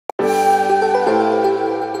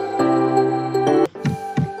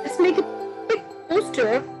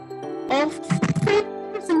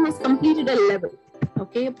level.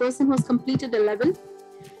 Okay, a person who has completed a level.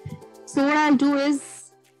 So what I'll do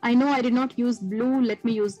is, I know I did not use blue, let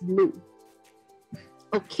me use blue.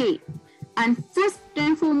 Okay, and first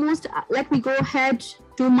and foremost, let me go ahead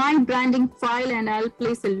to my branding file and I'll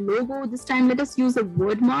place a logo. This time let us use a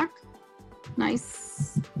word mark.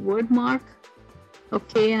 Nice word mark.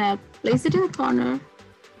 Okay, and I'll place it in the corner.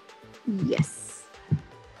 Yes.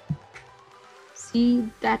 See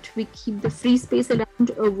that we keep the free space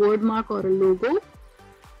around a word mark or a logo.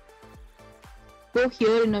 Go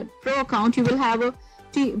here in a Pro account, you will have a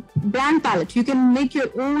brand palette. You can make your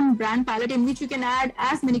own brand palette in which you can add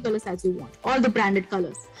as many colors as you want, all the branded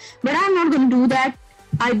colors. But I'm not going to do that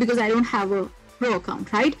because I don't have a Pro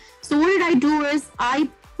account, right? So what did I do is I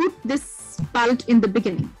put this palette in the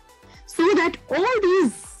beginning so that all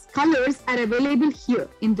these colors are available here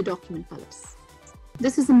in the document colors.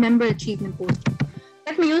 This is a member achievement poster.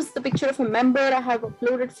 Let me use the picture of a member. I have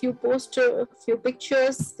uploaded few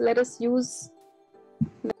pictures. Let us use.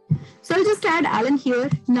 So I'll just add Alan here.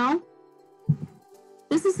 Now,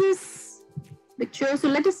 this is his picture. So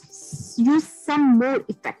let us use some more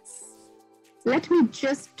effects. Let me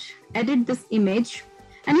just edit this image.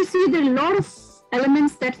 And you see there are a lot of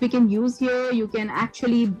elements that we can use here. You can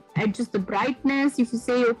actually adjust the brightness. If you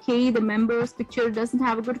say, okay, the member's picture doesn't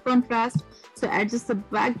have a good contrast, so adjust the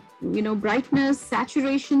back, brightness,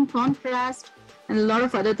 saturation, contrast, and a lot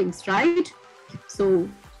of other things, right? So,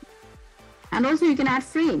 and also you can add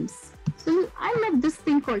frames. So I love this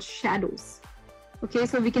thing called shadows. Okay,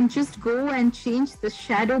 so we can just go and change the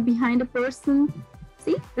shadow behind a person.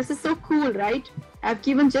 See, this is so cool, right? I've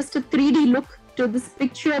given just a 3D look to this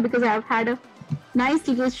picture because I've had a nice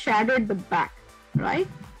little shadow at the back, right?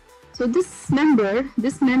 So this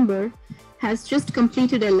member has just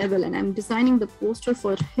completed a level and I'm designing the poster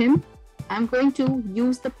for him. I'm going to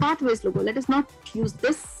use the Pathways logo. Let us not use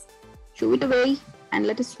this, shoo it away, and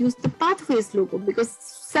let us use the Pathways logo because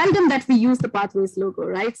seldom that we use the Pathways logo,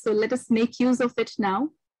 right? So let us make use of it now.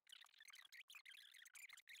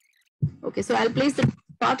 Okay, so I'll place the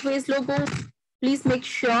Pathways logo. Please make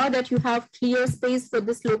sure that you have clear space for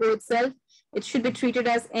this logo itself. It should be treated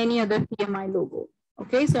as any other PMI logo.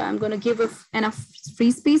 Okay, so I'm going to give enough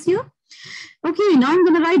free space here. Okay, now I'm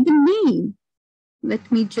going to write the name.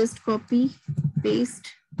 Let me just copy,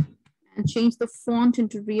 paste, and change the font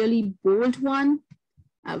into really bold one.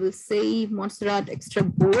 I will say Montserrat extra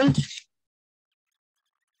bold.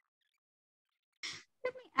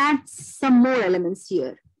 Let me add some more elements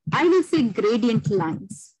here. I will say gradient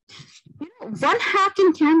lines. One hack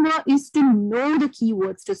in Canva is to know the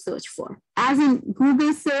keywords to search for. As in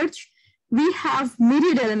Google search, we have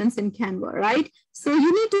myriad elements in Canva, right? So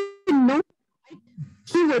you need to know the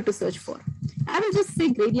keyword to search for. I will just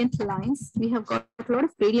say gradient lines. We have got a lot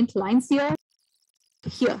of gradient lines here.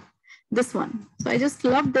 Here, this one. So I just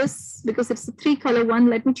love this because it's a 3-color one.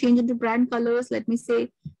 Let me change it to brand colors. Let me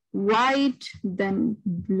say white, then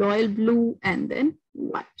royal blue, and then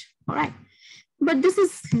white. All right. But this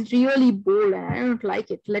is really bold and I don't like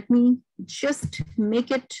it. Let me just make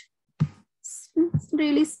it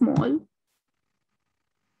really small.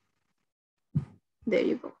 There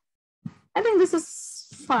you go. I think this is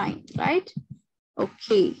fine, right?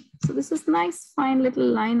 Okay, so this is nice, fine little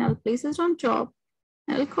line. I'll place it on top.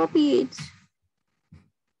 I'll copy it.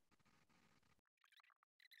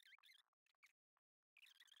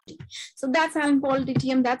 So that's Alan Paul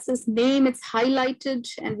DTM, that's his name, it's highlighted,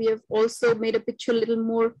 and we have also made a picture a little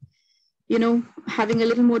more, having a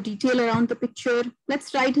little more detail around the picture.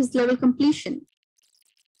 Let's write his level completion.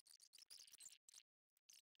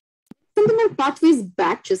 Something called pathways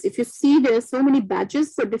badges. If you see, there are so many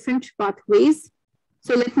badges for different pathways.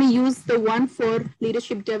 So let me use the one for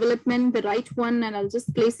leadership development, the right one, and I'll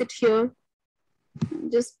just place it here.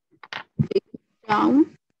 Just take it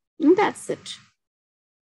down, and that's it.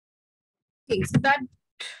 Okay, so that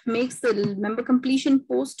makes the member completion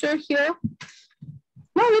poster here.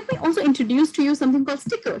 Now let me also introduce to you something called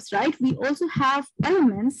stickers, right? We also have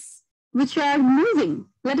elements which are moving.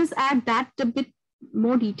 Let us add that a bit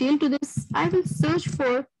more detail to this. I will search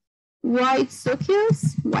for white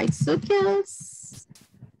circles,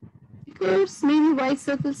 stickers, maybe white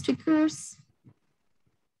circle stickers.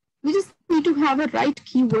 We just need to have a right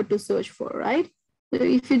keyword to search for, right? So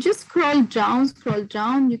if you just scroll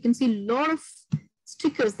down, you can see a lot of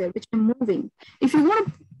stickers there which are moving. If you want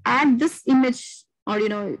to add this image or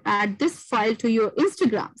add this file to your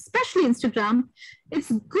Instagram, especially Instagram, it's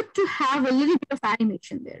good to have a little bit of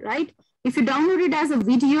animation there, right? If you download it as a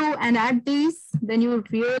video and add these, then you're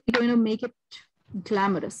really going to make it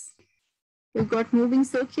glamorous. We've got moving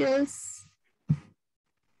circles.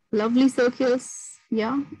 Lovely circles,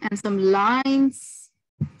 yeah, and some lines,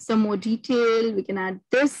 some more detail. We can add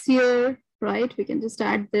this here, right? We can just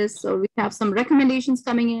add this, or we have some recommendations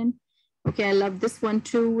coming in. Okay, I love this one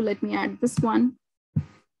too. Let me add this one.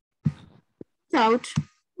 Out.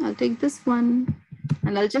 I'll take this one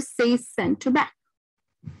and I'll just say send to back.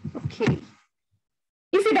 Okay.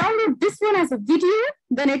 If you download this one as a video,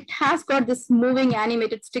 then it has got this moving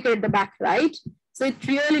animated sticker at the back, right? So it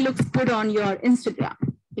really looks good on your Instagram.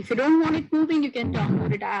 If you don't want it moving, you can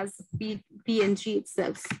download it as PNG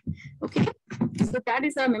itself. Okay. So that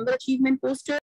is our member achievement poster.